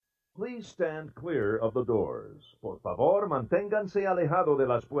Please stand clear of the doors. Por favor, manténganse alejado de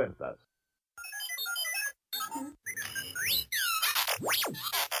las puertas.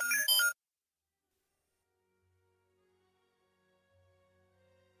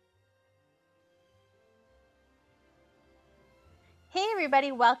 Hey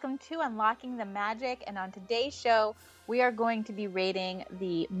everybody, welcome to Unlocking the Magic, and on today's show we are going to be rating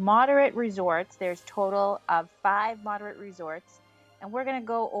the moderate resorts. There's a total of 5 moderate resorts, and we're going to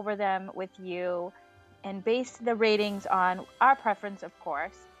go over them with you and base the ratings on our preference, of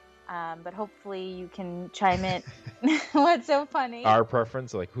course, but hopefully you can chime in. What's so funny? Our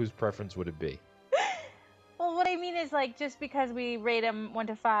preference? Like, whose preference would it be? Well, what I mean is, like, just because we rate them 1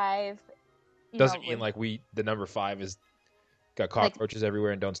 to 5... Doesn't mean, like, the number 5 is... got cockroaches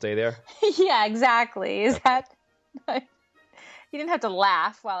everywhere and don't stay there? Yeah, exactly. Is that... You didn't have to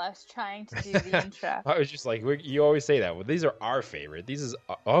laugh while I was trying to do the intro. I was just like, you always say that. Well, these are our favorite.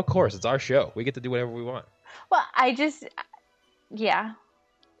 Of course, it's our show. We get to do whatever we want. Well, yeah.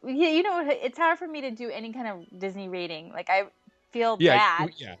 You know, it's hard for me to do any kind of Disney rating. Like, I feel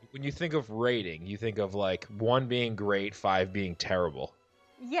bad. Yeah, when you think of rating, you think of, like, 1 being great, 5 being terrible.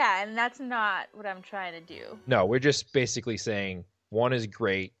 Yeah, and that's not what I'm trying to do. No, we're just basically saying 1 is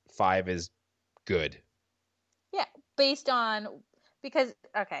great, 5 is good. Yeah, based on... Because,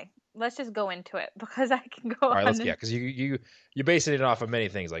 okay, let's just go into it, because I can go All right, on. yeah, because you're basing it off of many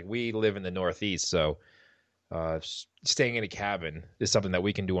things. Like, we live in the Northeast, so staying in a cabin is something that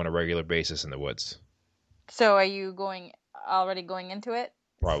we can do on a regular basis in the woods. So are you already going into it?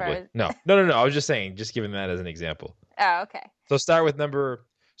 Probably. No. I was just saying, just giving that as an example. Oh, okay. So start with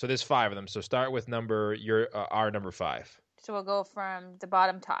so there's 5 of them. So start with our number 5. So we'll go from the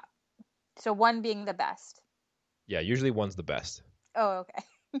bottom top. So 1 being the best. Yeah, usually 1's the best. Oh, okay.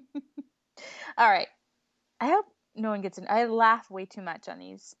 All right. I hope no one gets in. I laugh way too much on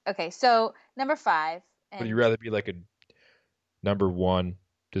these. Okay, so number 5. Would you rather be like a number 1?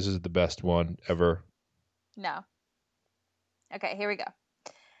 This is the best one ever. No. Okay, here we go.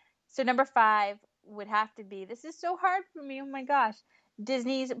 So number 5 would have to be, this is so hard for me, oh my gosh,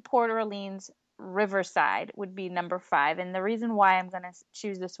 Disney's Port Orleans Riverside would be number 5. And the reason why I'm going to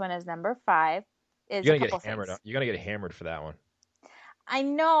choose this one as number 5 is You're going to get hammered. You're going to get hammered for that one. I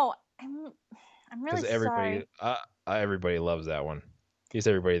know. I'm really sorry. Everybody loves that one. At least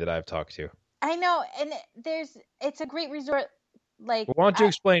everybody that I've talked to. I know, and it's a great resort. Like, well, why don't you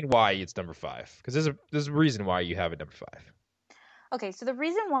explain why it's number 5? Because there's a reason why you have it number 5. Okay, so the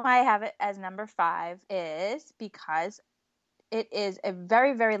reason why I have it as number 5 is because it is a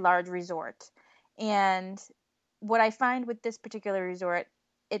very, very large resort. And what I find with this particular resort,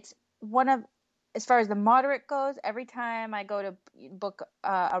 it's as far as the moderate goes, every time I go to book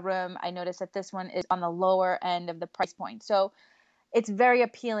a room, I notice that this one is on the lower end of the price point. So it's very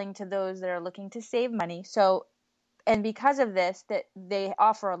appealing to those that are looking to save money. So, and because of this, that they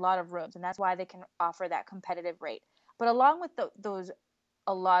offer a lot of rooms, and that's why they can offer that competitive rate. But along with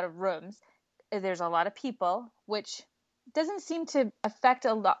a lot of rooms, there's a lot of people, which doesn't seem to affect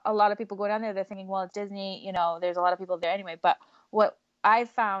a lot of people going down there. They're thinking, well, it's Disney, there's a lot of people there anyway. But what I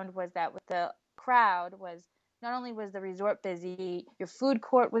found was that with the crowd was not only was the resort busy, your food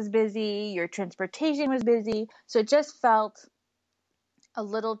court was busy, your transportation was busy. So it just felt a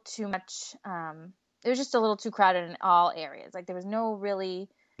little too much. It was just a little too crowded in all areas. Like, there was no really...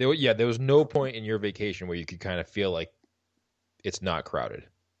 There was no point in your vacation where you could kind of feel like it's not crowded.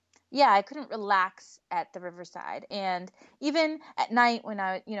 Yeah, I couldn't relax at the Riverside. And even at night when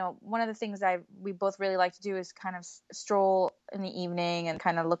one of the things we both really like to do is kind of stroll in the evening and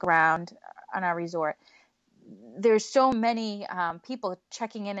kind of look around on our resort. There's so many people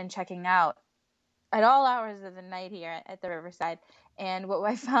checking in and checking out at all hours of the night here at the Riverside. And what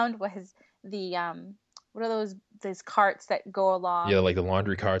I found was the what are those carts that go along? Yeah, like the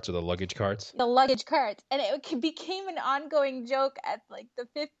laundry carts or the luggage carts. The luggage carts, and it became an ongoing joke at like the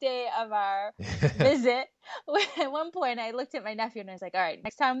 5th day of our visit. At one point, I looked at my nephew and I was like, "All right,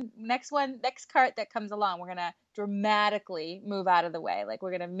 next cart that comes along, we're gonna dramatically move out of the way. Like,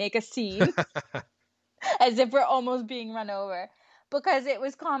 we're gonna make a scene, as if we're almost being run over." Because it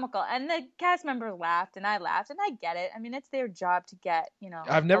was comical, and the cast members laughed, and I laughed, and I get it. I mean, it's their job to get,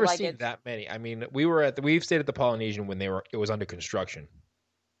 I've never seen that many. I mean, we've stayed at the Polynesian when it was under construction,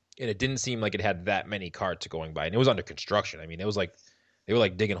 and it didn't seem like it had that many carts going by, and it was under construction. I mean, it was like they were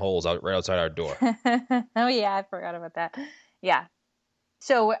like digging holes right outside our door. Oh yeah, I forgot about that. Yeah,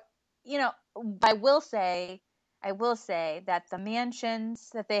 so I will say that the mansions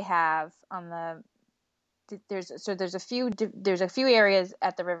that they have on the there's a few areas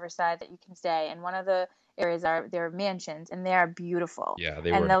at the Riverside that you can stay, and one of the areas are they're mansions, and they are beautiful. Yeah,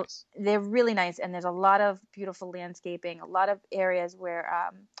 they were nice. They're really nice, and there's a lot of beautiful landscaping, a lot of areas where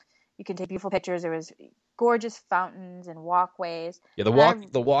you can take beautiful pictures. There was gorgeous fountains and walkways. Yeah,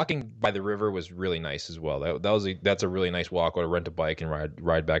 the walking by the river was really nice as well. That's a really nice walk, or to rent a bike and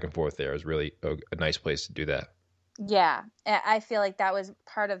ride back and forth there. It was really a nice place to do that. Yeah, I feel like that was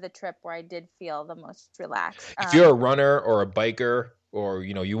part of the trip where I did feel the most relaxed. If you're a runner or a biker, or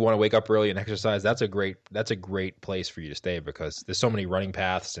you want to wake up early and exercise, that's a great place for you to stay, because there's so many running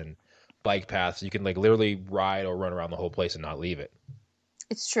paths and bike paths. You can like literally ride or run around the whole place and not leave it.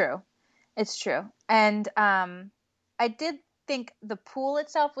 It's true. And I did think the pool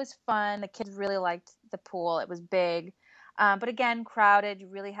itself was fun. The kids really liked the pool. It was big. But again, crowded. You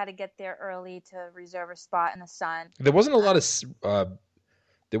really had to get there early to reserve a spot in the sun. There wasn't a lot of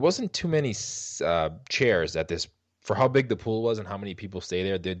there wasn't too many chairs at this, for how big the pool was and how many people stay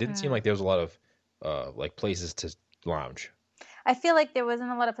there. There didn't seem like there was a lot of like places to lounge. I feel like there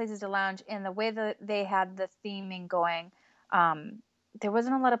wasn't a lot of places to lounge, and the way that they had the theming going, there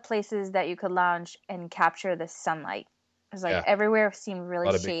wasn't a lot of places that you could lounge and capture the sunlight. It was like everywhere seemed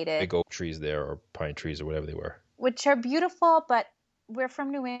really shaded. Big oak trees there, or pine trees, or whatever they were. Which are beautiful, but we're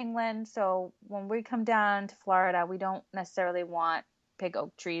from New England, so when we come down to Florida, we don't necessarily want big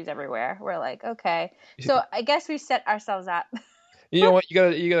oak trees everywhere. We're like, okay. So I guess we set ourselves up. You know what? You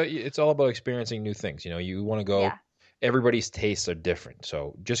gotta. It's all about experiencing new things. You want to go. Yeah. Everybody's tastes are different.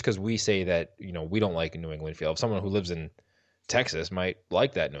 So just because we say that, we don't like a New England feel, if someone who lives in Texas might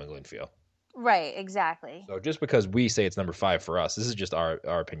like that New England feel. Right, exactly. So just because we say it's number 5 for us, this is just our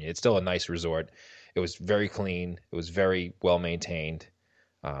opinion. It's still a nice resort. It was very clean. It was very well maintained.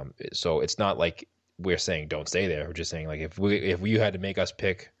 So it's not like we're saying don't stay there. We're just saying, like, if you had to make us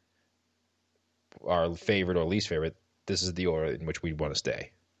pick our favorite or least favorite, this is the order in which we'd want to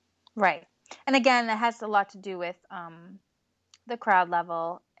stay. Right. And again, that has a lot to do with the crowd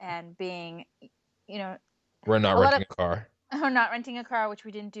level and being, we're not renting a car. We're not renting a car, which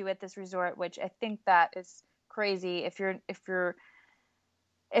we didn't do at this resort, which I think that is crazy. If you're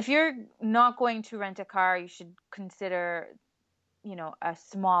not going to rent a car, you should consider, a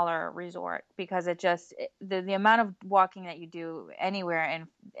smaller resort, because the amount of walking that you do anywhere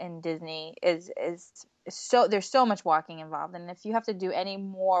in Disney is so, there's so much walking involved, and if you have to do any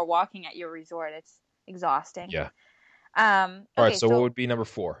more walking at your resort, it's exhausting. Yeah. All right. So what would be number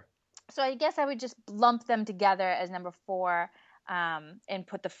 4? So I guess I would just lump them together as number 4, and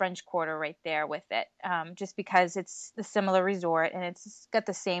put the French Quarter right there with it, just because it's the similar resort and it's got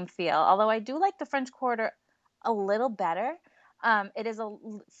the same feel. Although I do like the French Quarter a little better. It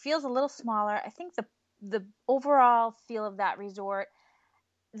feels a little smaller. I think the overall feel of that resort,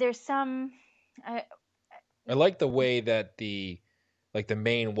 there's some. I like the way that the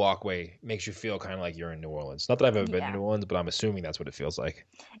main walkway makes you feel kind of like you're in New Orleans. Not that I've ever been to New Orleans, but I'm assuming that's what it feels like.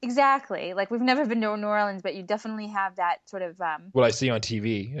 Exactly. Like, we've never been to New Orleans, but you definitely have that sort of... what I see on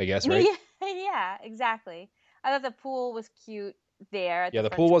TV, I guess, right? Yeah, exactly. I thought the pool was cute there.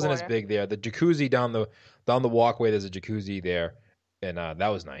 The pool wasn't as big there. The jacuzzi down the walkway, there's a jacuzzi there, and that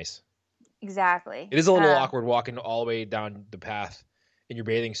was nice. Exactly. It is a little awkward walking all the way down the path in your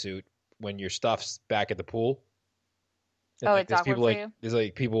bathing suit when your stuff's back at the pool. And it's awkward for you? There's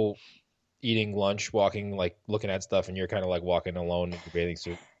like people eating lunch, walking, like looking at stuff, and you're kind of like walking alone in your bathing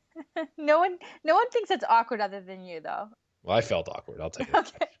suit. No one thinks it's awkward other than you, though. Well, I felt awkward. I'll tell you.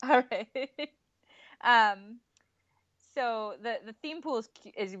 Okay, all right. So the theme pool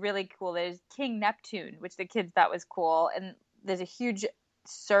is really cool. There's King Neptune, which the kids thought was cool, and there's a huge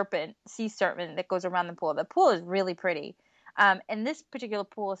sea serpent that goes around the pool. The pool is really pretty. And this particular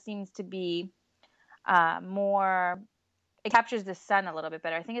pool seems to be more. It captures the sun a little bit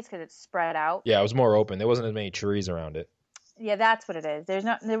better. I think it's because it's spread out. Yeah, it was more open. There wasn't as many trees around it. Yeah, that's what it is. There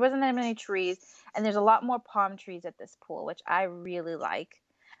wasn't that many trees, and there's a lot more palm trees at this pool, which I really like.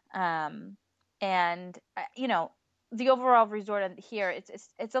 And the overall resort here,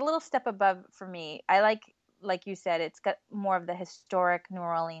 it's a little step above for me. I like you said, it's got more of the historic New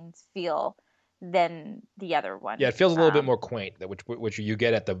Orleans feel than the other one. Yeah, it feels a little bit more quaint, which you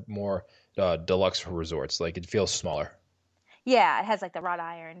get at the more deluxe resorts. Like, it feels smaller. Yeah, it has like the wrought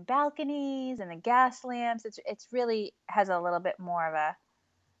iron balconies and the gas lamps. It's really has a little bit more of a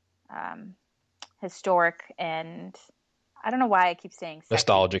historic, and I don't know why I keep saying sexy.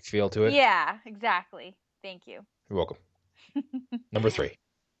 Nostalgic feel to it. Yeah, exactly. Thank you. You're welcome. Number 3.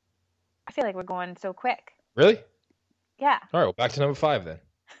 I feel like we're going so quick. Really? Yeah. All right, well, back to number 5 then.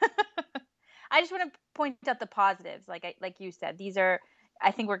 I just want to point out the positives. Like you said,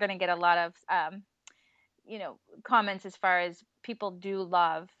 I think we're going to get a lot of comments as far as people do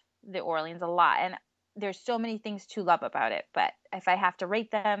love the Orleans a lot. And there's so many things to love about it. But if I have to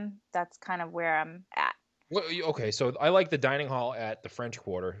rate them, that's kind of where I'm at. Well, okay, so I like the dining hall at the French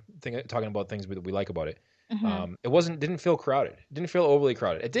Quarter. Talking about things we like about it. Mm-hmm. It didn't feel crowded. It didn't feel overly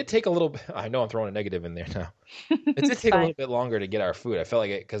crowded. It did take a little. I know I'm throwing a negative in there now. It did take a little bit longer to get our food. I felt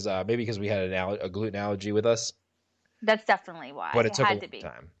like it because maybe because we had a gluten allergy with us. That's definitely why. But it took had a to be.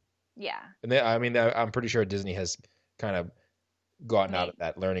 time. Yeah. And I'm pretty sure Disney has kind of gotten out of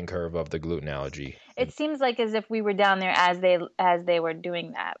that learning curve of the gluten allergy. It seems like as if we were down there as they were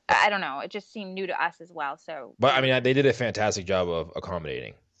doing that. I don't know. It just seemed new to us as well. So, but I mean, they did a fantastic job of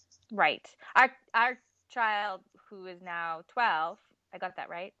accommodating. Right. Our child, who is now 12, I got that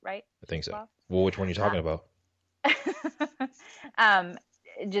right? Right? I think so. 12? Well, which one are you talking about?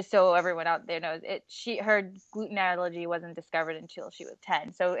 Just so everyone out there knows, her gluten allergy wasn't discovered until she was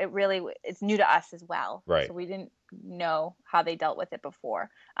 10. So it's new to us as well. Right. So we didn't know how they dealt with it before.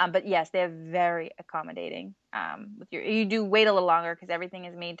 But yes, they're very accommodating. You do wait a little longer because everything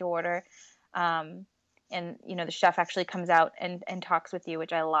is made to order. And the chef actually comes out and talks with you,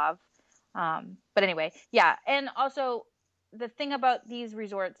 which I love. But anyway, yeah. And also the thing about these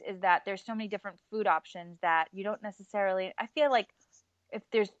resorts is that there's so many different food options that you don't necessarily, I feel like if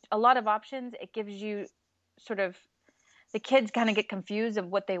there's a lot of options, it gives you sort of, the kids kind of get confused of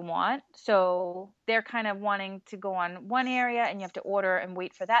what they want. So they're kind of wanting to go on one area and you have to order and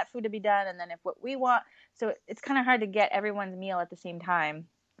wait for that food to be done. And then if what we want, so it's kind of hard to get everyone's meal at the same time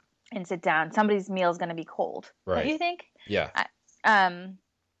and sit down. Somebody's meal is going to be cold. Right. Don't you think? Yeah.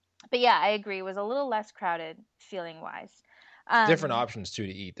 But yeah, I agree. It was a little less crowded feeling wise. Different options too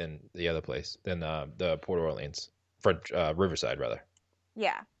to eat than the other place, than the Port Orleans, Riverside rather.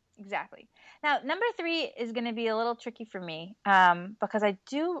 Yeah, exactly. Now, number 3 is going to be a little tricky for me because I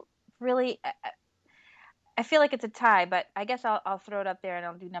do really, I feel like it's a tie, but I guess I'll throw it up there and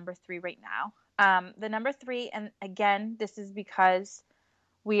I'll do number 3 right now. The number 3, and again, this is because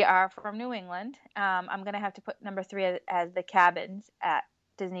we are from New England. I'm going to have to put number 3 as the cabins at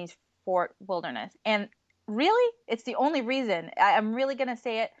Disney's Fort Wilderness. And really, it's the only reason. I'm really going to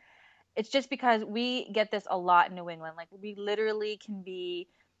say it. It's just because we get this a lot in New England. Like we literally can be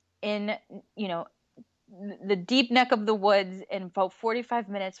in, the deep neck of the woods in about 45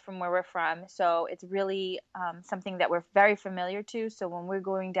 minutes from where we're from. So it's really something that we're very familiar to. So when we're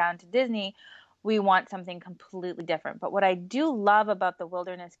going down to Disney, we want something completely different. But what I do love about the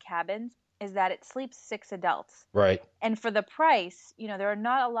Wilderness cabins is that it sleeps 6 adults. Right. And for the price, there are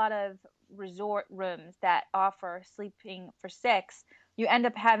not a lot of resort rooms that offer sleeping for 6. You end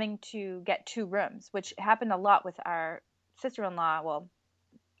up having to get 2 rooms, which happened a lot with our sister-in-law. Well,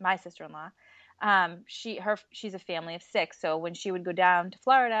 my sister-in-law. She's a family of 6. So when she would go down to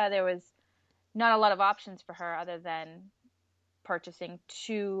Florida, there was not a lot of options for her other than purchasing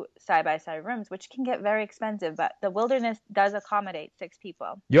 2 side-by-side rooms, which can get very expensive. But the Wilderness does accommodate 6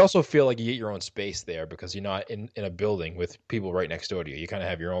 people. You also feel like you get your own space there because you're not in a building with people right next door to you. You kind of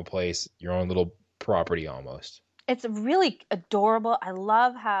have your own place, your own little property almost. It's really adorable. I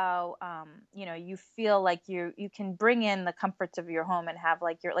love how you feel like you can bring in the comforts of your home and have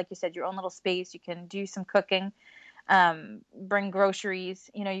like you said, your own little space. You can do some cooking, bring groceries.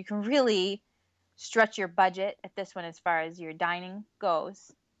 You can really stretch your budget at this one as far as your dining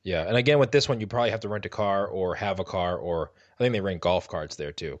goes. Yeah, and again with this one, you probably have to rent a car or have a car, or I think they rent golf carts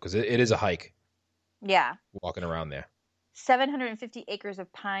there too because it is a hike. Yeah, walking around there. 750 acres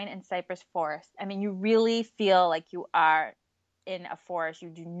of pine and cypress forest. I mean, you really feel like you are in a forest. You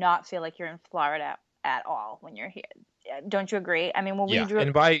do not feel like you're in Florida at all when you're here. Don't you agree? I mean, we drove...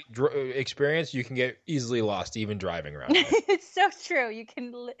 and by experience, you can get easily lost even driving around. It's so true. You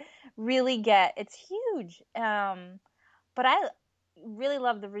can really get... It's huge. But I really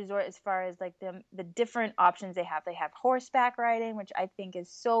love the resort as far as like the different options they have. They have horseback riding, which I think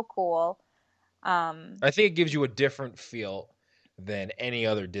is so cool. I think it gives you a different feel than any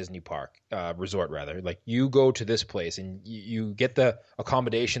other Disney park, resort rather. Like you go to this place and you get the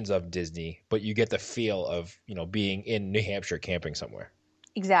accommodations of Disney, but you get the feel of, being in New Hampshire camping somewhere.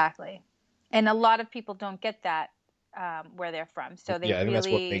 Exactly. And a lot of people don't get that where they're from. So they I think that's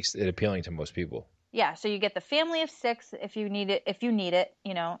what makes it appealing to most people. Yeah, so you get the family of 6 if you need it. If you need it,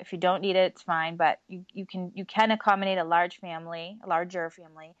 if you don't need it, it's fine. But you can accommodate a larger family.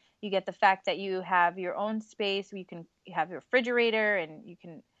 You get the fact that you have your own space. You have your refrigerator, and you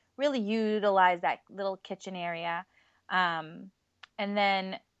can really utilize that little kitchen area. And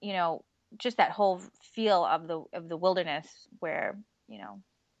then just that whole feel of the wilderness, where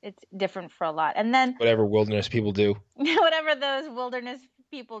it's different for a lot. And then whatever wilderness people do, whatever those wilderness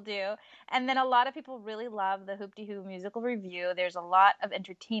people do. And then a lot of people really love the Hoop-de-Hoo musical review. There's a lot of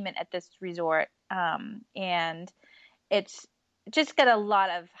entertainment at this resort. And it's just got a lot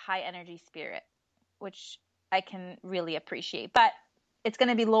of high energy spirit, which I can really appreciate. But it's going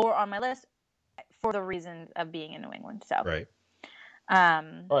to be lower on my list for the reason of being in New England. So Right.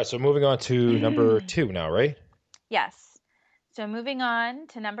 All right, so moving on to number 2 now, right? Yes. So moving on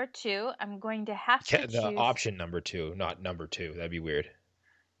to number 2, I'm going to have to choose... The option number 2, not number 2. That'd be weird.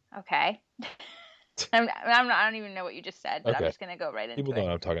 Okay. I don't even know what you just said, but Okay. I'm just going to go right into it. People know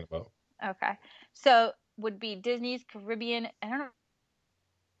what I'm talking about. Okay. So would be Disney's Caribbean. I don't know.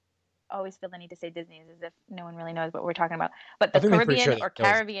 I always feel the need to say Disney's as if no one really knows what we're talking about. But the Caribbean or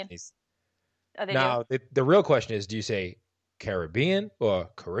Caribbean. Oh, now, the real question is, do you say Caribbean or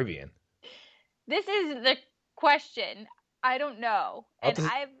Caribbean? This is the question. I don't know. And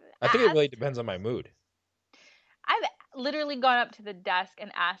I think it really depends on my mood. I've literally gone up to the desk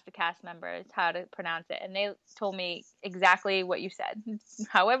and asked the cast members how to pronounce it, and they told me exactly what you said.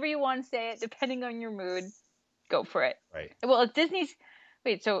 However you want to say it, depending on your mood, go for it. Right. Well, it's Disney's...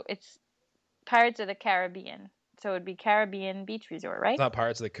 Wait, so it's Pirates of the Caribbean. So it would be Caribbean Beach Resort, right? It's not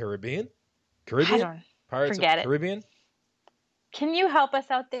Pirates of the Caribbean? I don't... Pirates Forget of the Caribbean? Can you help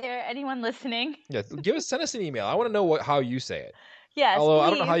us out there? Anyone listening? Yeah, send us an email. I want to know how you say it. Yes, Although please. I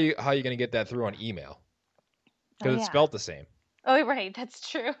don't know how you're going to get that through on email. Because it's spelled the same. Oh, right. That's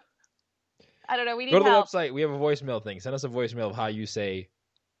true. I don't know. We need help. Go to help. the website. We have a voicemail thing. Send us a voicemail of how you say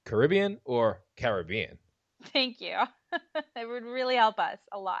Caribbean or Caribbean. Thank you. It would really help us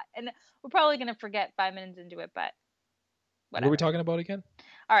a lot. And we're probably going to forget 5 minutes into it, but whatever. What are we talking about again?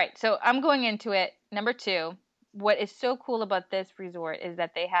 All right. So I'm going into it. Number 2. What is so cool about this resort is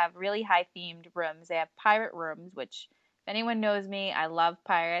that they have really high themed rooms. They have pirate rooms, which if anyone knows me, I love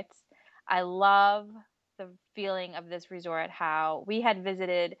pirates. I love the feeling of this resort, how we had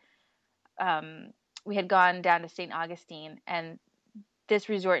visited, we had gone down to St. Augustine, and this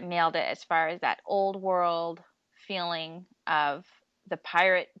resort nailed it as far as that old world feeling of the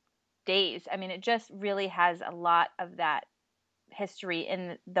pirate days. I mean, it just really has a lot of that history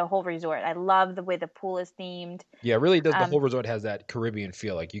in the whole resort. I love the way the pool is themed. Yeah, it really does. The whole resort has that Caribbean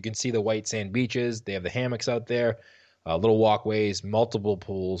feel. Like you can see the white sand beaches. They have the hammocks out there, little walkways, multiple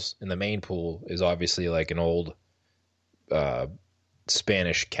pools. And the main pool is obviously like an old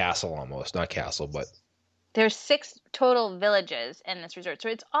Spanish castle almost. Not castle, but... There's 6 total villages in this resort. So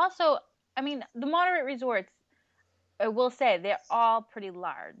it's also, I mean, the moderate resorts, I will say, they're all pretty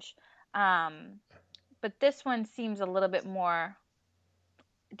large. But this one seems a little bit more,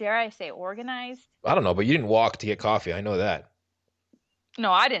 dare I say, organized? I don't know, but you didn't walk to get coffee. I know that.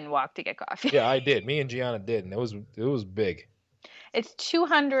 No, I didn't walk to get coffee. Yeah, I did. Me and Gianna did, and it was big. It's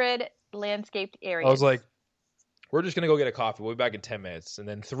 200 landscaped areas. I was like, we're just going to go get a coffee. We'll be back in 10 minutes. And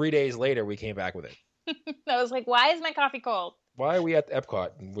then 3 days later, we came back with it. I was like, why is my coffee cold? Why are we at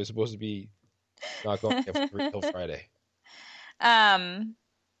Epcot? We're supposed to be not going until Friday.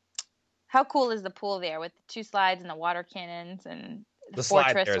 How cool is the pool there with the 2 slides and the water cannons and the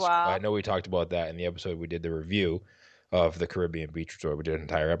slide fortress there is cool. wall? I know we talked about that in the episode we did the review of the Caribbean Beach Resort. We did an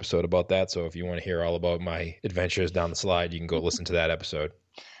entire episode about that. So if you want to hear all about my adventures down the slide, you can go listen to that episode.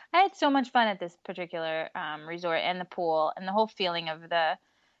 I had so much fun at this particular resort and the pool and the whole feeling of the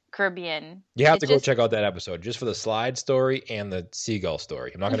Caribbean. You have to go check out that episode just for the slide story and the seagull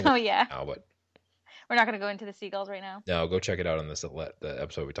story. I'm not going to go now, but we're not going to go into the seagulls right now. No, go check it out on the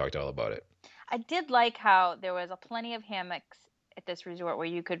episode we talked all about it. I did like how there was plenty of hammocks at this resort where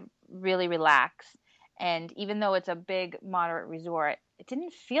you could really relax. And even though it's a big, moderate resort, it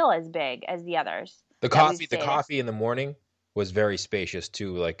didn't feel as big as the others. The coffee in the morning was very spacious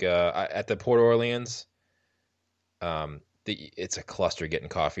too. Like at the Port Orleans, it's a cluster getting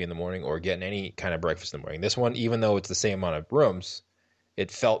coffee in the morning or getting any kind of breakfast in the morning. This one, even though it's the same amount of rooms,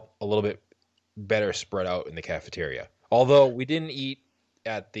 it felt a little bit better spread out in the cafeteria. Although we didn't eat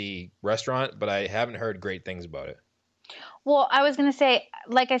at the restaurant, but I haven't heard great things about it. Well, I was going to say,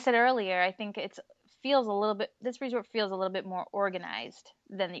 like I said earlier, I think this resort feels a little bit more organized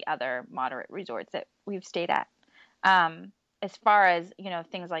than the other moderate resorts that we've stayed at. As far as,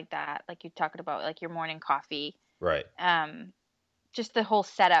 things like that, like you talked about, like your morning coffee. Right. Just the whole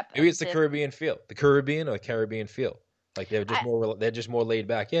setup. Maybe it's the Caribbean feel. The Caribbean or Caribbean feel. Like they're just more laid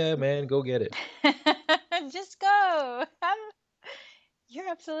back. Yeah, man, go get it. Just go. You're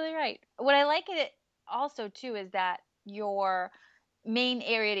absolutely right. What I like it also too is that your main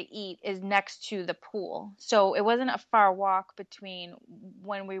area to eat is next to the pool. So it wasn't a far walk between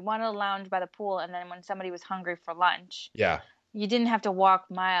when we wanted to lounge by the pool and then when somebody was hungry for lunch. Yeah. You didn't have to walk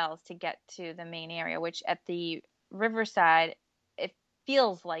miles to get to the main area, which at the Riverside,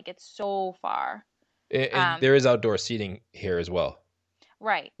 feels like it's so far. And there is outdoor seating here as well.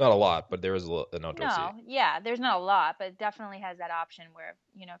 Right. Not a lot, but there is an outdoor seating. No, yeah, there's not a lot, but it definitely has that option where,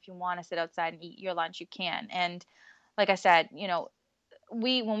 if you want to sit outside and eat your lunch, you can. And like I said,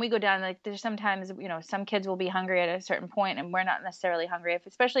 when we go down, like there's sometimes, some kids will be hungry at a certain point and we're not necessarily hungry,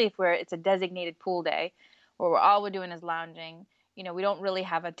 especially if it's a designated pool day where all we're doing is lounging. We don't really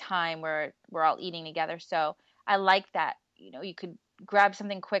have a time where we're all eating together. So I like that, you could grab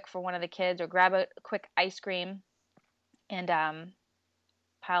something quick for one of the kids or grab a quick ice cream and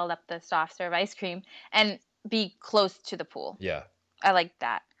piled up the soft serve ice cream and be close to the pool. Yeah. I like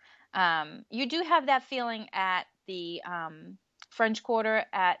that. You do have that feeling at the French Quarter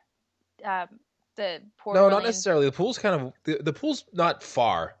at the Port No, Orleans. not necessarily. The pool's the pool's not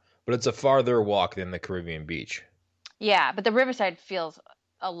far, but it's a farther walk than the Caribbean beach. Yeah, but the Riverside feels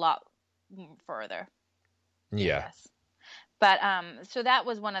a lot further. Yeah. But so that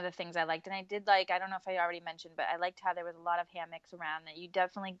was one of the things I liked. And I did like, I don't know if I already mentioned, but I liked how there was a lot of hammocks around, that you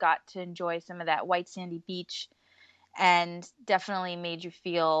definitely got to enjoy some of that white sandy beach and definitely made you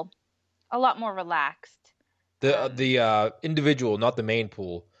feel a lot more relaxed. The individual, not the main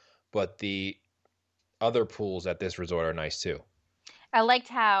pool, but the other pools at this resort are nice too. I liked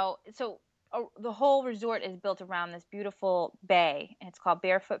how, the whole resort is built around this beautiful bay. And it's called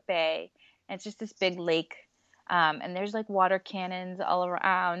Barefoot Bay. And it's just this big lake. And there's like water cannons all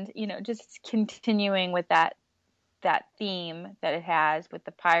around, just continuing with that theme that it has with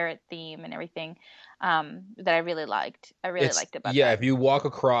the pirate theme and everything, that I really liked. I really liked about that. Yeah, if you walk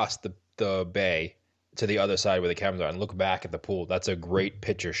across the bay to the other side where the cameras are and look back at the pool, that's a great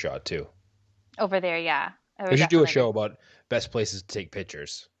picture shot too. Over there, yeah. We should do a show about best places to take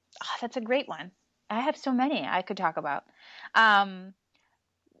pictures. Oh, that's a great one. I have so many I could talk about. The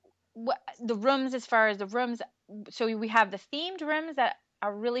rooms, as far as the rooms, so we have the themed rooms that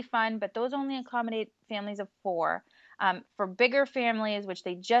are really fun, but those only accommodate families of 4. For bigger families, which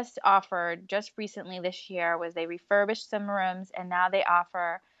they just offered just recently this year, was they refurbished some rooms, and now they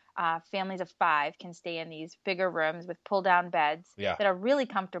offer families of 5 can stay in these bigger rooms with pull-down beds that are really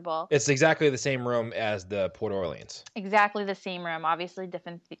comfortable. It's exactly the same room as the Port Orleans. Exactly the same room, obviously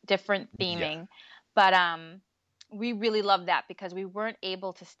different theming, but we really love that because we weren't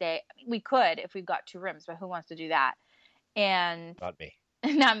able to stay. We could if we got 2 rooms, but who wants to do that? And not me.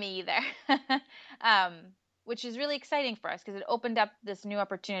 Not me either. Which is really exciting for us because it opened up this new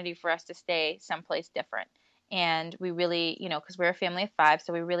opportunity for us to stay someplace different. And we really, because we're a family of 5,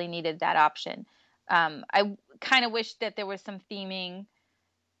 so we really needed that option. I kind of wish that there was some theming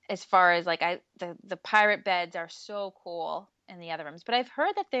as far as like the pirate beds are so cool in the other rooms, but I've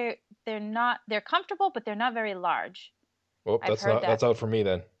heard that they're comfortable, but they're not very large. Well, that's out for me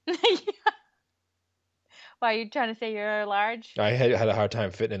then. Why, are you trying to say you're large? I had a hard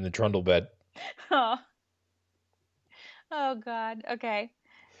time fitting in the trundle bed. Oh God. Okay.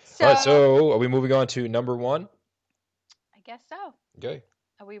 All right, so are we moving on to number 1? I guess so. Okay.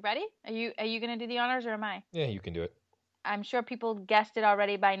 Are we ready? Are you going to do the honors or am I? Yeah, you can do it. I'm sure people guessed it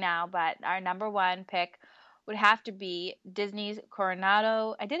already by now, but our number 1 pick would have to be Disney's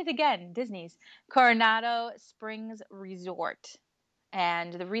Coronado. I did it again. Disney's Coronado Springs Resort.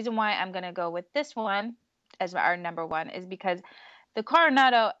 And the reason why I'm going to go with this one as our number 1 is because the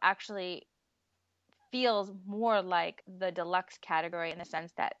Coronado actually feels more like the deluxe category in the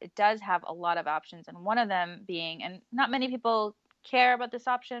sense that it does have a lot of options, and one of them being, and not many people care about this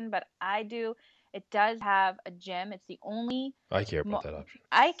option, but I do, it does have a gym. It's the only... I care about that option.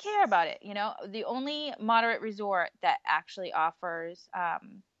 I care about it. The only moderate resort that actually offers a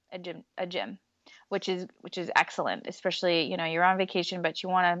gym, which is excellent, especially, you're on vacation, but you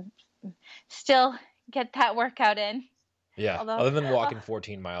want to still get that workout in. Yeah, other than walking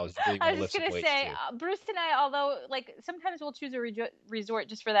 14 miles, you really I was just going to say, Bruce and I, although, like, sometimes we'll choose a resort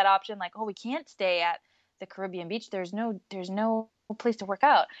just for that option, like, oh, we can't stay at the Caribbean beach. There's no place to work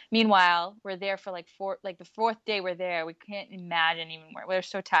out. Meanwhile, we're there for, the 4th day we're there. We can't imagine even where we're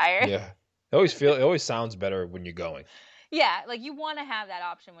so tired. Yeah. It always sounds better when you're going. Yeah, like, you want to have that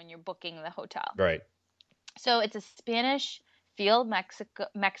option when you're booking the hotel. Right. So it's a Spanish field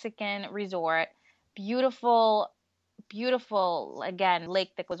Mexican resort. Beautiful, again,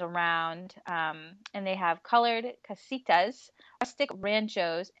 lake that goes around, and they have colored casitas, rustic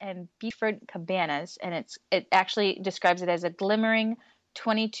ranchos, and beachfront cabanas, and it actually describes it as a glimmering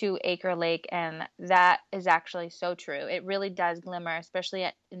 22-acre lake, and that is actually so true. It really does glimmer, especially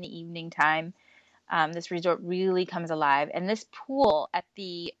in the evening time. This resort really comes alive, and this pool at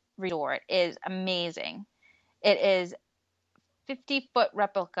the resort is amazing. It is 50-foot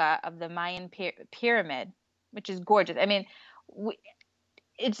replica of the Mayan pyramid, which is gorgeous. I mean,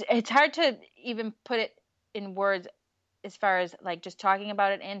 it's hard to even put it in words as far as like just talking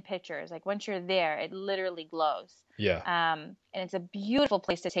about it in pictures. Like once you're there, it literally glows. Yeah. And it's a beautiful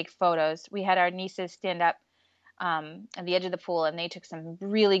place to take photos. We had our nieces stand up at the edge of the pool, and they took some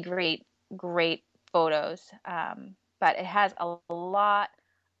really great photos. But it has a lot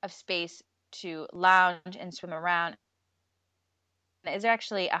of space to lounge and swim around. There's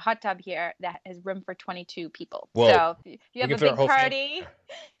actually a hot tub here that has room for 22 people. Whoa. So if you have can a fit our big whole party,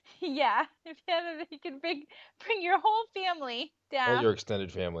 yeah, if you can bring your whole family down. All your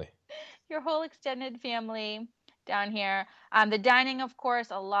extended family. Your whole extended family down here. The dining, of course,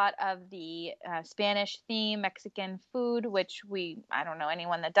 a lot of the Spanish theme, Mexican food, which I don't know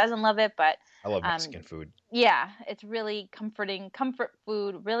anyone that doesn't love it, but I love Mexican food. Yeah, it's really comfort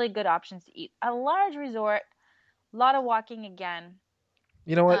food, really good options to eat. A large resort, a lot of walking again.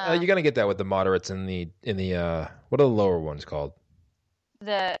 You know what? You're gonna get that with the moderates in the what are the lower ones called?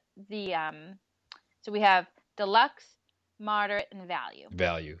 So we have deluxe, moderate, and value.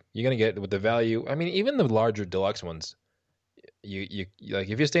 Value. You're gonna get with the value. I mean, even the larger deluxe ones. You like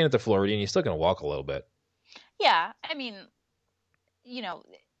if you're staying at the Floridian, you're still gonna walk a little bit. Yeah, I mean,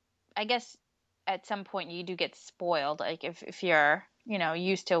 I guess at some point you do get spoiled. Like if you're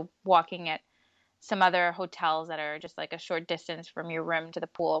used to walking at some other hotels that are just like a short distance from your room to the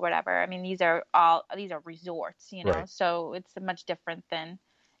pool or whatever. I mean, these are resorts, Right. So it's much different than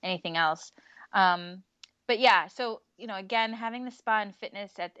anything else. But yeah, so again, having the spa and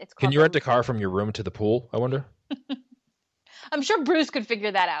fitness it's called. Can you rent a car from your room to the pool? I wonder. I'm sure Bruce could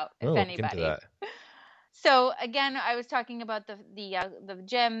figure that out if anybody. Look into that. So again, I was talking about the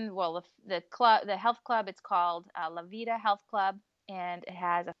gym, well, the club, the health club. It's called La Vida Health Club, and it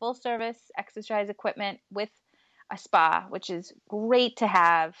has a full service exercise equipment with a spa, which is great to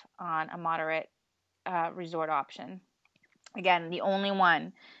have on a moderate resort option. Again, the only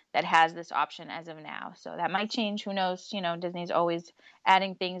one that has this option as of now. So that might change. Who knows? Disney's always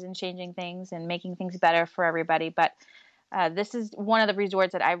adding things and changing things and making things better for everybody. But this is one of the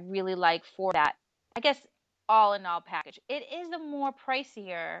resorts that I really like for that, I guess, all in all package. It is the more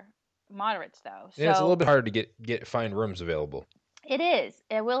pricier moderates, though. Yeah, it's a little bit harder to find rooms available. It is.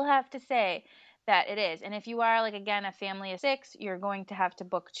 I will have to say that it is. And if you are, like, again, a family of 6, you're going to have to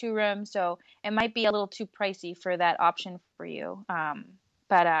book 2 rooms. So it might be a little too pricey for that option for you.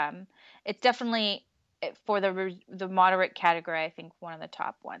 But it's definitely, for the moderate category, I think one of the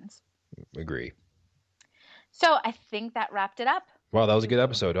top ones. Agree. So I think that wrapped it up. Wow, that was a good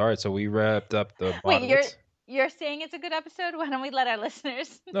episode. All right, so we wrapped up the moderates. Wait, you're saying it's a good episode? Why don't we let our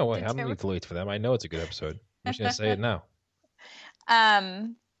listeners No, wait, I don't need to wait for them. I know it's a good episode. I'm just going to say it now.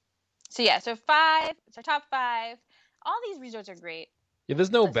 So yeah, so 5, it's our top 5. All these resorts are great. Yeah,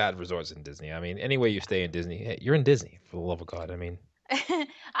 there's no bad resorts in Disney. I mean, any way you stay in Disney, hey, you're in Disney, for the love of God. I mean,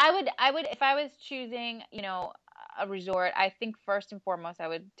 I would, if I was choosing, a resort, I think first and foremost, I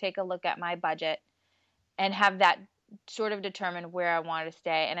would take a look at my budget and have that sort of determine where I want to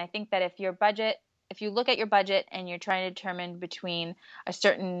stay. And I think that if you look at your budget and you're trying to determine between a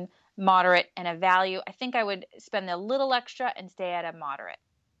certain moderate and a value, I think I would spend a little extra and stay at a moderate.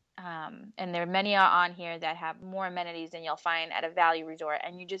 And there are many on here that have more amenities than you'll find at a value resort,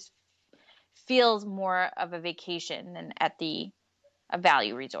 and you just feels more of a vacation than at a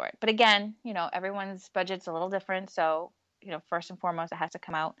value resort. But again, everyone's budget's a little different, so first and foremost, it has to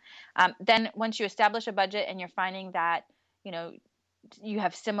come out. Then once you establish a budget and you're finding that you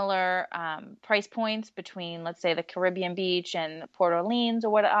have similar price points between, let's say, the Caribbean Beach and Port Orleans or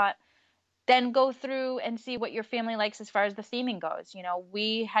whatnot, then go through and see what your family likes as far as the theming goes.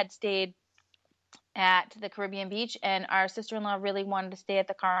 We had stayed at the Caribbean Beach, and our sister-in-law really wanted to stay at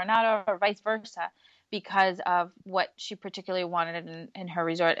the Coronado, or vice versa, because of what she particularly wanted in her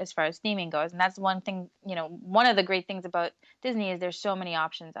resort as far as theming goes. And that's one thing, one of the great things about Disney is there's so many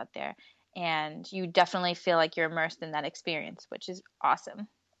options out there, and you definitely feel like you're immersed in that experience, which is awesome.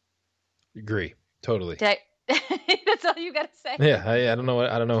 Agree. Totally. That's all you got to say? Yeah. I don't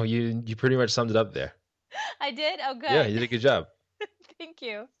know. You pretty much summed it up there. I did? Oh, good. Yeah, you did a good job. Thank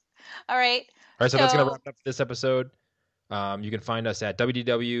you. All right. So that's going to wrap up this episode. You can find us at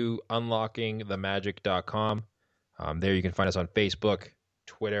www.unlockingthemagic.com. There you can find us on Facebook,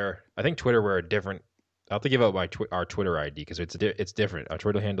 Twitter. I think Twitter we're different. I'll have to give out our Twitter ID because it's different. Our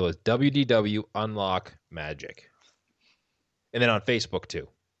Twitter handle is www.unlockmagic. And then on Facebook too.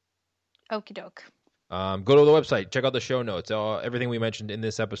 Okie doke. Go to the website. Check out the show notes. Everything we mentioned in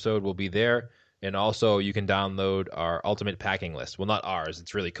this episode will be there. And also you can download our ultimate packing list. Well, not ours.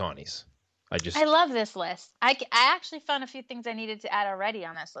 It's really Connie's. I love this list. I actually found a few things I needed to add already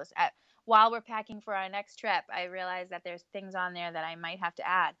on this list. While we're packing for our next trip, I realized that there's things on there that I might have to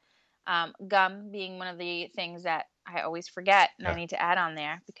add. Gum being one of the things that I always forget and I need to add on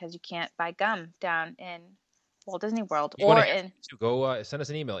there because you can't buy gum down in Walt Disney World go send us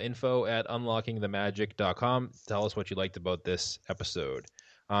an email, info@unlockingthemagic.com. Tell us what you liked about this episode.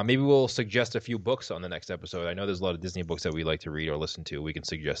 Maybe we'll suggest a few books on the next episode. I know there's a lot of Disney books that we like to read or listen to. We can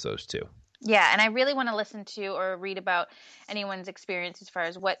suggest those too. Yeah, and I really want to listen to or read about anyone's experience as far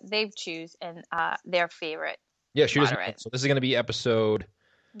as what they've choose and their favorite. Yeah, shoot us. So this is going to be episode.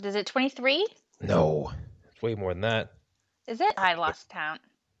 Is it 23? No, it's way more than that. Is it? I lost count.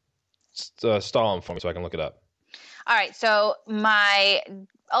 Stall them for me so I can look it up. All right, so my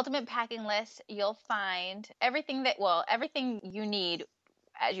ultimate packing list, you'll find everything you need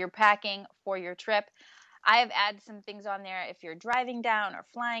as you're packing for your trip. I have added some things on there if you're driving down or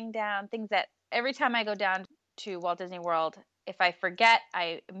flying down, things that every time I go down to Walt Disney World, if I forget,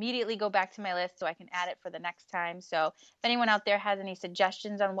 I immediately go back to my list so I can add it for the next time. So if anyone out there has any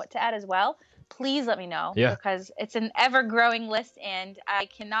suggestions on what to add as well, please let me know. Yeah. Because it's an ever-growing list, and I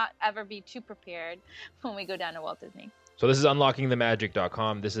cannot ever be too prepared when we go down to Walt Disney. So this is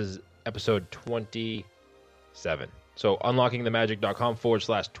unlockingthemagic.com. This is episode 27. So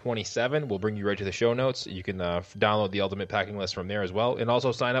unlockingthemagic.com/27 will bring you right to the show notes. You can download the Ultimate Packing List from there as well. And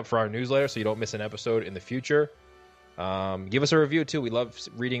also sign up for our newsletter so you don't miss an episode in the future. Give us a review too. We love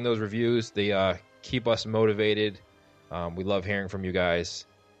reading those reviews. They keep us motivated. We love hearing from you guys.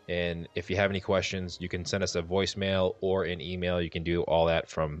 And if you have any questions, you can send us a voicemail or an email. You can do all that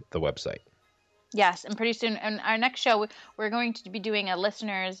from the website. Yes, and pretty soon, in our next show, we're going to be doing a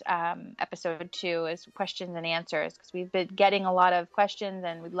listeners episode too, as questions and answers, because we've been getting a lot of questions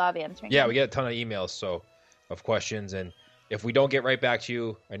and we love answering. Yeah, we get a ton of emails of questions, and if we don't get right back to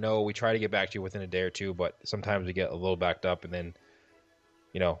you, I know we try to get back to you within a day or two, but sometimes we get a little backed up, and then,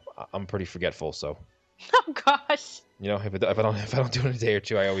 I'm pretty forgetful, so. Oh gosh. If I don't do it in a day or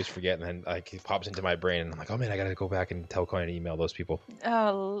two, I always forget, and then it pops into my brain, and I'm like, oh man, I gotta go back and tell Coin and email those people.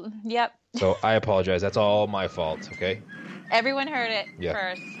 Oh, yep. So I apologize. That's all my fault. Okay. Everyone heard it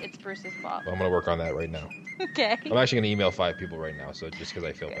first. It's Bruce's fault. I'm gonna work on that right now. Okay. I'm actually gonna email 5 people right now, so just because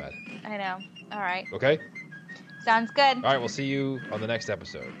I feel bad. I know. All right. Okay. Sounds good. All right. We'll see you on the next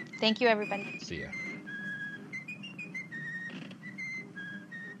episode. Thank you, everybody. See ya.